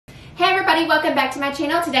Hey everybody, welcome back to my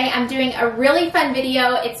channel. Today I'm doing a really fun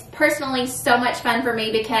video. It's personally so much fun for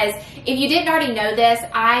me because if you didn't already know this,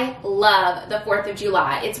 I love the 4th of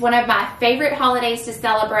July. It's one of my favorite holidays to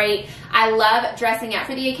celebrate. I love dressing up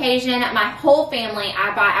for the occasion. My whole family,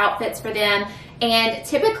 I buy outfits for them. And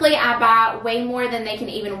typically I buy way more than they can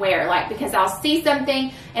even wear, like because I'll see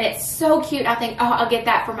something and it's so cute. I think, oh, I'll get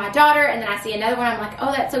that for my daughter. And then I see another one. I'm like,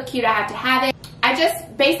 oh, that's so cute. I have to have it. I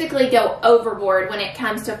just basically go overboard when it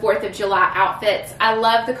comes to 4th of July outfits. I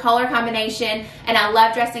love the color combination and I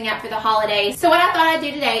love dressing up for the holidays. So what I thought I'd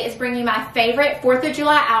do today is bring you my favorite 4th of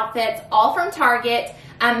July outfits, all from Target.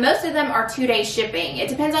 Most of them are 2-day shipping. It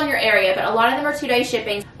depends on your area, but a lot of them are 2-day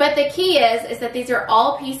shipping. But the key is that these are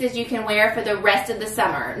all pieces you can wear for the rest of the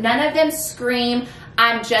summer. None of them scream,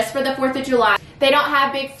 I'm just for the 4th of July. They don't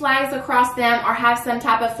have big flags across them or have some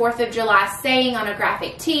type of 4th of July saying on a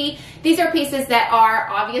graphic tee. These are pieces that are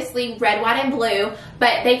obviously red, white, and blue,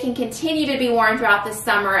 but they can continue to be worn throughout the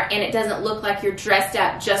summer and it doesn't look like you're dressed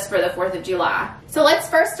up just for the 4th of July. So let's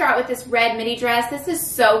first start with this red midi dress. This is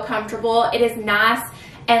so comfortable. It is nice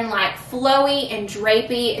and like flowy and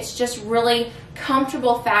drapey. It's just really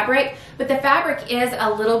comfortable fabric, but the fabric is a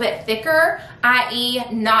little bit thicker, i.e.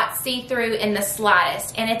 not see-through in the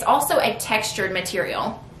slightest, and it's also a textured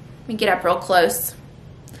material. Let me get up real close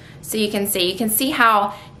so you can see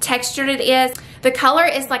how textured it is. The color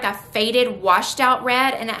is like a faded washed out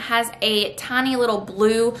red and it has a tiny little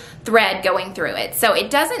blue thread going through it. So it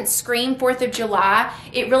doesn't scream 4th of July.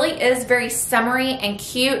 It really is very summery and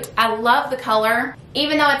cute. I love the color.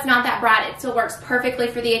 Even though it's not that bright, it still works perfectly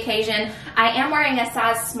for the occasion. I am wearing a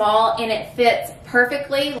size small and it fits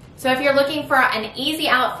perfectly. So if you're looking for an easy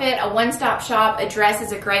outfit, a one-stop shop, a dress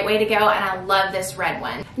is a great way to go, and I love this red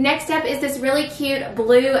one. Next up is this really cute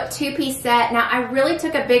blue two-piece set. Now I really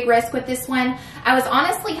took a big risk with this one. I was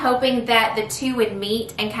honestly hoping that the two would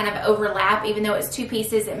meet and kind of overlap. Even though it's two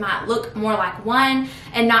pieces, it might look more like one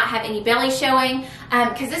and not have any belly showing,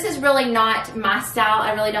 because this is really not my style.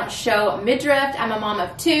 I really don't show midriff. I'm a mom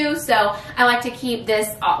of two, so I like to keep this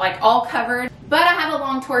like all covered. But I have a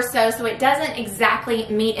long torso, so it doesn't exactly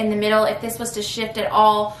meet in the middle. If this was to shift at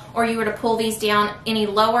all, or you were to pull these down any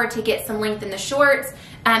lower to get some length in the shorts,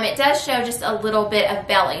 it does show just a little bit of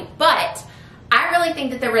belly. But I really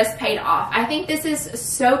think that the risk paid off. I think this is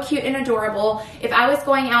so cute and adorable. If I was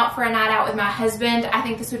going out for a night out with my husband, I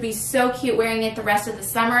think this would be so cute wearing it the rest of the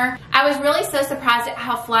summer. I was really so surprised at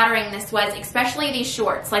how flattering this was, especially these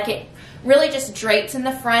shorts. Like, it really just drapes in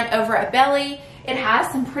the front over a belly. It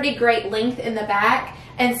has some pretty great length in the back,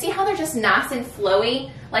 and see how they're just nice and flowy,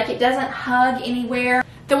 like it doesn't hug anywhere.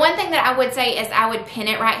 The one thing that I would say is I would pin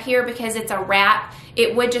it right here because it's a wrap.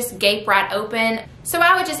 It would just gape right open. So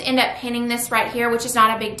I would just end up pinning this right here, which is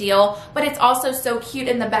not a big deal, but it's also so cute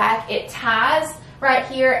in the back. It ties right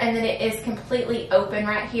here and then it is completely open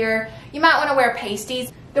right here. You might want to wear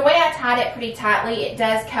pasties. The way I tied it pretty tightly, it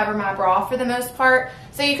does cover my bra for the most part.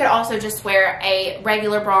 So you could also just wear a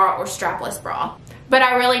regular bra or strapless bra. But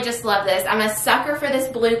I really just love this. I'm a sucker for this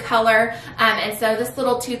blue color, and so this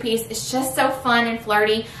little two-piece is just so fun and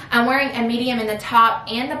flirty. I'm wearing a medium in the top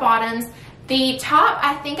and the bottoms. The top,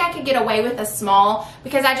 I think I could get away with a small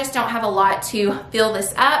because I just don't have a lot to fill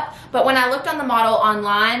this up. But when I looked on the model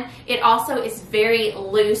online, it also is very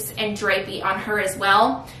loose and drapey on her as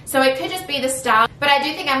well. So it could just be the style. But I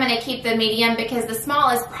do think I'm going to keep the medium because the small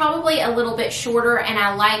is probably a little bit shorter and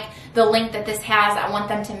I like the length that this has. I want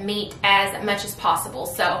them to meet as much as possible.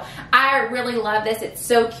 So I really love this. It's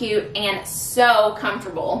so cute and so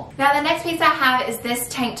comfortable. Now the next piece I have is this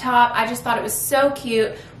tank top. I just thought it was so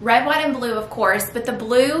cute. Red, white, and blue, of course, but the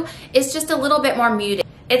blue is just a little bit more muted.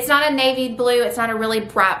 It's not a navy blue, it's not a really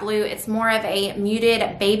bright blue, it's more of a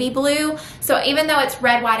muted baby blue. So even though it's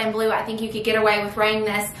red, white, and blue, I think you could get away with wearing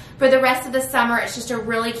this for the rest of the summer. It's just a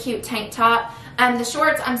really cute tank top. The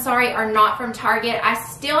shorts, I'm sorry, are not from Target. I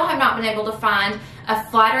still have not been able to find a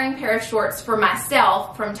flattering pair of shorts for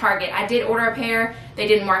myself from Target. I did order a pair, they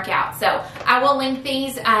didn't work out. So I will link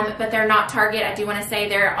these, but they're not Target. I do want to say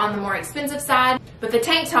they're on the more expensive side, but the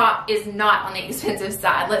tank top is not on the expensive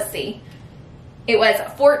side. Let's see. It was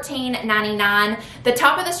 $14.99. The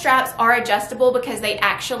top of the straps are adjustable because they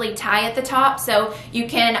actually tie at the top, so you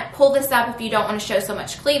can pull this up if you don't want to show so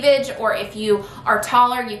much cleavage, or if you are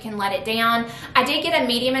taller, you can let it down. I did get a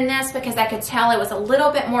medium in this because I could tell it was a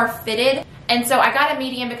little bit more fitted, and so I got a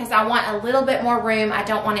medium because I want a little bit more room. I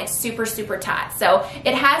don't want it super, super tight. So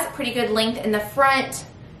it has pretty good length in the front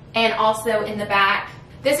and also in the back.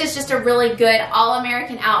 This is just a really good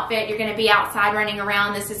all-American outfit. You're going to be outside running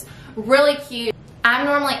around. This is really cute. I'm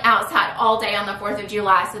normally outside all day on the 4th of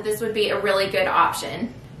July, so this would be a really good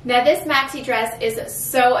option. Now this maxi dress is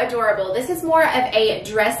so adorable. This is more of a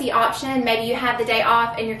dressy option. Maybe you have the day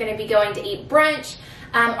off and you're going to be going to eat brunch,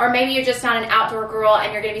 or maybe you're just not an outdoor girl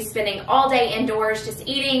and you're going to be spending all day indoors just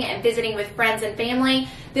eating and visiting with friends and family.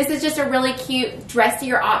 This is just a really cute,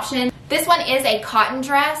 dressier option. This one is a cotton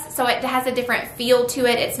dress, so it has a different feel to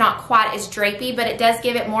it. It's not quite as drapey, but it does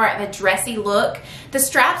give it more of a dressy look. The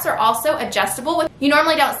straps are also adjustable. You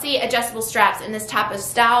normally don't see adjustable straps in this type of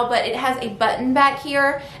style, but it has a button back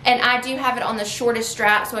here, and I do have it on the shortest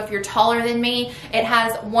strap, so if you're taller than me, it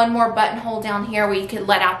has one more buttonhole down here where you could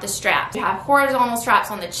let out the strap. You have horizontal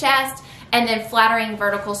straps on the chest, and then flattering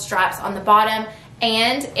vertical straps on the bottom,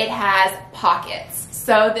 and it has pockets.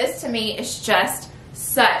 So this to me is just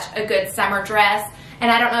such a good summer dress. And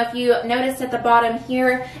I don't know if you noticed at the bottom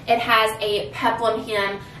here, it has a peplum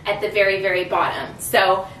hem at the very, very bottom.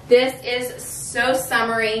 So this is so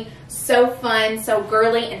summery, so fun, so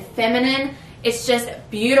girly and feminine. It's just a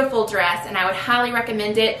beautiful dress, and I would highly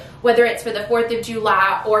recommend it, whether it's for the 4th of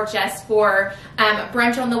July or just for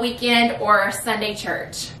brunch on the weekend or Sunday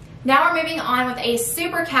church. Now we're moving on with a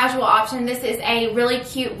super casual option. This is a really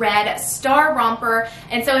cute red star romper,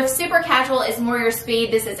 and so if super casual is more your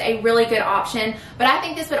speed, this is a really good option. But I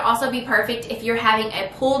think this would also be perfect if you're having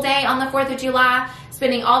a pool day on the 4th of July,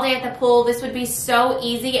 spending all day at the pool. This would be so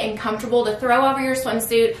easy and comfortable to throw over your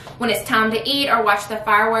swimsuit when it's time to eat or watch the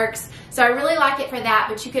fireworks. So I really like it for that,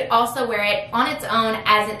 but you could also wear it on its own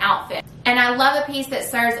as an outfit. And I love a piece that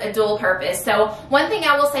serves a dual purpose. So one thing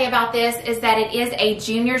I will say about this is that it is a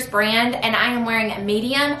juniors brand, and I am wearing a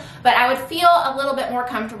medium, but I would feel a little bit more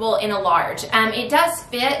comfortable in a large. It does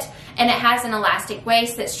fit, and it has an elastic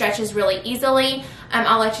waist that stretches really easily.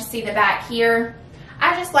 I'll let you see the back here.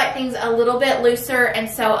 I just like things a little bit looser, and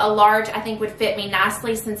so a large I think would fit me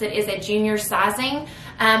nicely since it is a junior sizing.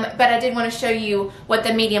 But I did want to show you what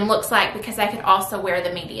the medium looks like because I could also wear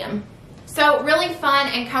the medium. So really fun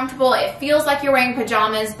and comfortable. It feels like you're wearing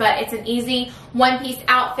pajamas, but it's an easy one-piece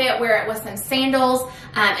outfit. Wear it with some sandals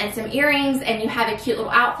and some earrings, and you have a cute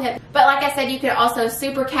little outfit. But like I said, you could also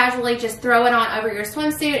super casually just throw it on over your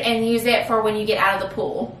swimsuit and use it for when you get out of the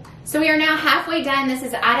pool. So we are now halfway done. This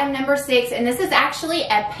is item number 6, and this is actually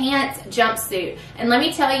a pants jumpsuit. And let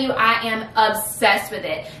me tell you, I am obsessed with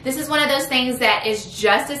it. This is one of those things that is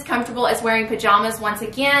just as comfortable as wearing pajamas once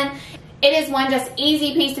again. It is one just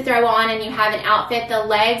easy piece to throw on and you have an outfit. The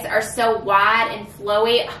legs are so wide and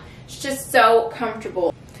flowy. It's just so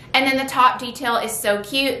comfortable. And then the top detail is so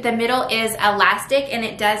cute. The middle is elastic and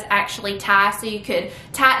it does actually tie, so you could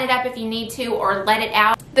tighten it up if you need to or let it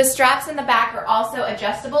out. The straps in the back are also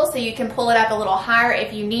adjustable, so you can pull it up a little higher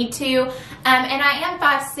if you need to. And I am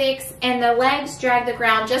 5'6", and the legs drag the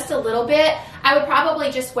ground just a little bit. I would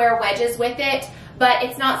probably just wear wedges with it, but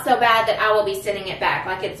it's not so bad that I will be sending it back.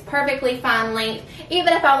 Like, it's perfectly fine length.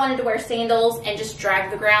 Even if I wanted to wear sandals and just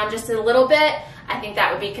drag the ground just a little bit, I think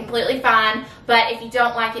that would be completely fine. But if you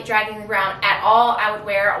don't like it dragging the ground at all, I would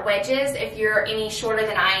wear wedges if you're any shorter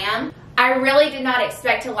than I am. I really did not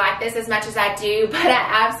expect to like this as much as I do, but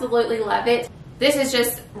I absolutely love it. This is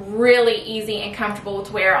just really easy and comfortable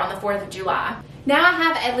to wear on the 4th of July. Now I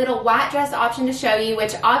have a little white dress option to show you,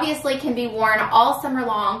 which obviously can be worn all summer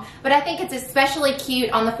long, but I think it's especially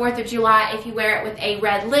cute on the 4th of July if you wear it with a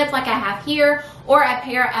red lip like I have here, or a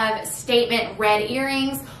pair of statement red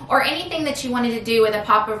earrings, or anything that you wanted to do with a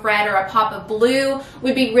pop of red or a pop of blue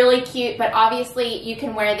would be really cute. But obviously you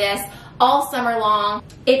can wear this all summer long.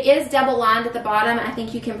 It is double lined at the bottom. I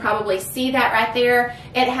think you can probably see that right there.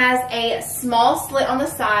 It has a small slit on the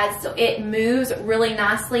sides, so it moves really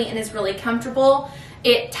nicely and is really comfortable.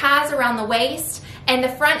 It ties around the waist, and the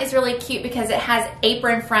front is really cute because it has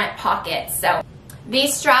apron front pockets. So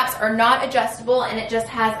these straps are not adjustable, and it just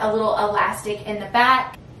has a little elastic in the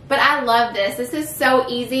back. But I love this. This is so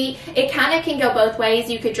easy. It kind of can go both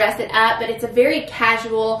ways. You could dress it up, but it's a very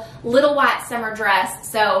casual little white summer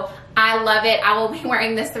dress. So I love it. I will be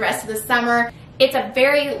wearing this the rest of the summer. It's a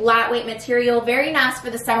very lightweight material, very nice for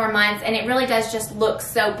the summer months, and it really does just look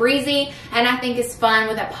so breezy, and I think it's fun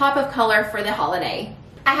with a pop of color for the holiday.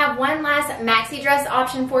 I have one last maxi dress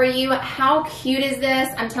option for you. How cute is this?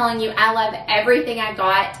 I'm telling you, I love everything I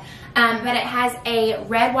got. But it has a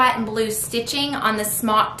red, white, and blue stitching on the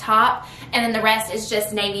smock top, and then the rest is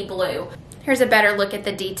just navy blue. Here's a better look at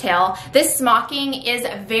the detail. This smocking is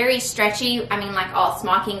very stretchy, I mean, like all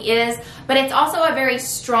smocking is, but it's also a very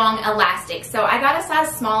strong elastic. So I got a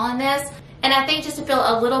size small in this, and I think just to feel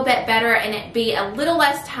a little bit better and it be a little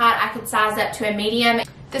less tight, I could size up to a medium.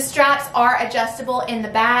 The straps are adjustable in the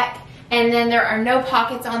back, and then there are no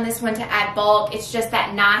pockets on this one to add bulk. It's just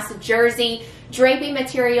that nice jersey drapey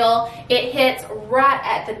material. It hits right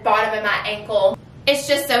at the bottom of my ankle. It's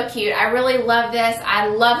just so cute. I really love this. I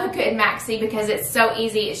love a good maxi because it's so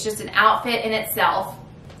easy. It's just an outfit in itself.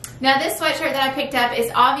 Now this sweatshirt that I picked up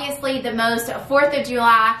is obviously the most 4th of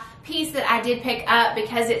July piece that I did pick up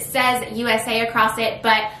because it says USA across it,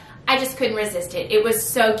 but I just couldn't resist it. It was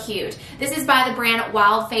so cute. This is by the brand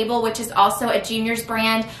Wild Fable, which is also a juniors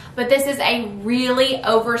brand, but this is a really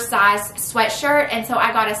oversized sweatshirt, and so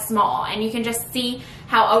I got a small, and you can just see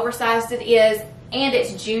how oversized it is, and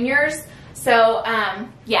it's juniors. So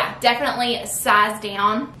yeah, definitely size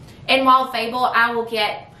down. In Wild Fable, I will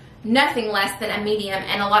get nothing less than a medium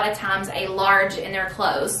and a lot of times a large in their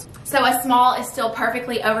clothes. So a small is still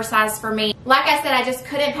perfectly oversized for me. Like I said, I just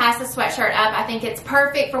couldn't pass the sweatshirt up. I think it's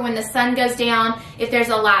perfect for when the sun goes down, if there's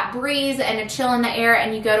a light breeze and a chill in the air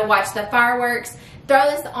and you go to watch the fireworks, throw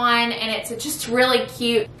this on and it's just really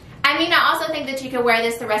cute. I mean, I also think that you could wear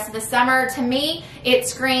this the rest of the summer. To me, it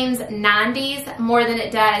screams 90s more than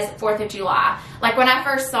it does 4th of July. Like when I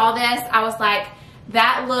first saw this, I was like,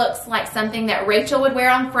 that looks like something that Rachel would wear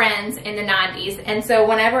on Friends in the 90s. And so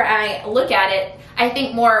whenever I look at it, I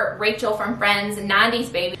think more Rachel from Friends,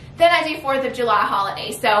 90s baby, than I do 4th of July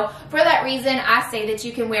holiday. So for that reason, I say that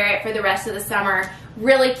you can wear it for the rest of the summer.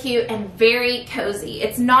 Really cute and very cozy.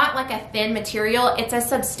 It's not like a thin material. It's a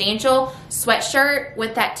substantial sweatshirt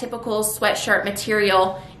with that typical sweatshirt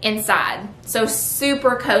material inside. So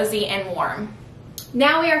super cozy and warm.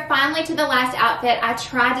 Now we are finally to the last outfit. I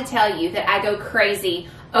tried to tell you that I go crazy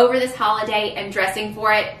over this holiday and dressing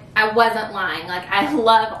for it. I wasn't lying. Like, I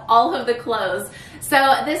love all of the clothes.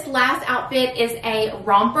 So this last outfit is a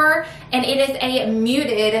romper, and it is a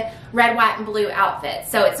muted red, white, and blue outfit.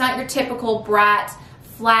 So it's not your typical bright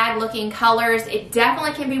flag looking colors. It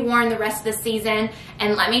definitely can be worn the rest of the season.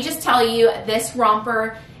 And let me just tell you, this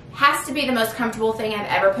romper has to be the most comfortable thing I've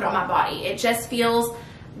ever put on my body. It just feels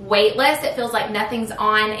weightless. It feels like nothing's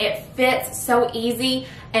on. It fits so easy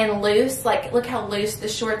and loose. Like, look how loose the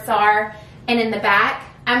shorts are. And in the back,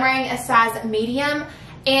 I'm wearing a size medium,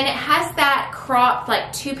 and it has that cropped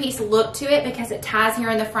like two-piece look to it because it ties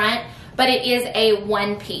here in the front, but it is a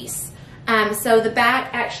one piece. So the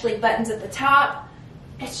back actually buttons at the top.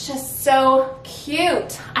 It's just so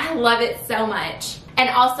cute. I love it so much. And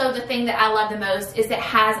also the thing that I love the most is it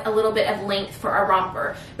has a little bit of length for a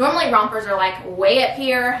romper. Normally rompers are like way up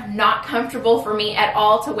here, not comfortable for me at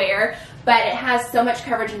all to wear, but it has so much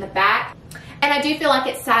coverage in the back. And I do feel like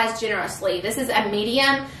it's sized generously. This is a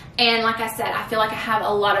medium, and like I said, I feel like I have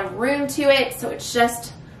a lot of room to it, so it's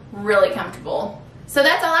just really comfortable. So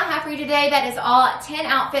that's all I have for you today. That is all 10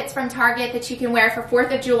 outfits from Target that you can wear for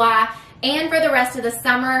 4th of July and for the rest of the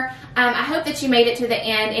summer. I hope that you made it to the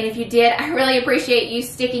end, and if you did, I really appreciate you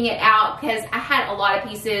sticking it out because I had a lot of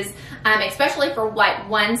pieces, especially for like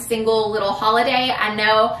one single little holiday. I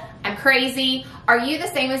know I'm crazy. Are you the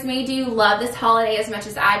same as me? Do you love this holiday as much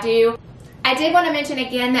as I do? I did want to mention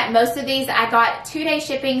again that most of these I got 2-day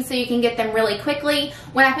shipping, so you can get them really quickly.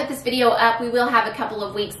 When I put this video up, we will have a couple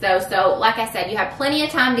of weeks though, so like I said, you have plenty of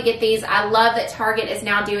time to get these. I love that Target is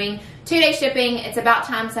now doing 2-day shipping. It's about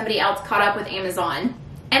time somebody else caught up with Amazon.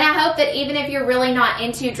 And I hope that even if you're really not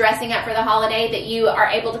into dressing up for the holiday, that you are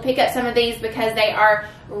able to pick up some of these because they are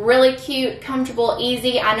really cute, comfortable,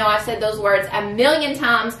 easy. I know I've said those words a million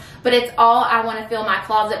times, but it's all I want to fill my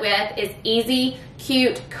closet with is easy,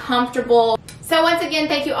 cute, comfortable. So once again,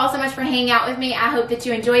 thank you all so much for hanging out with me. I hope that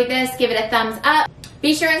you enjoyed this. Give it a thumbs up.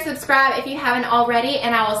 Be sure and subscribe if you haven't already,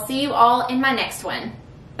 and I will see you all in my next one.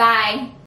 Bye.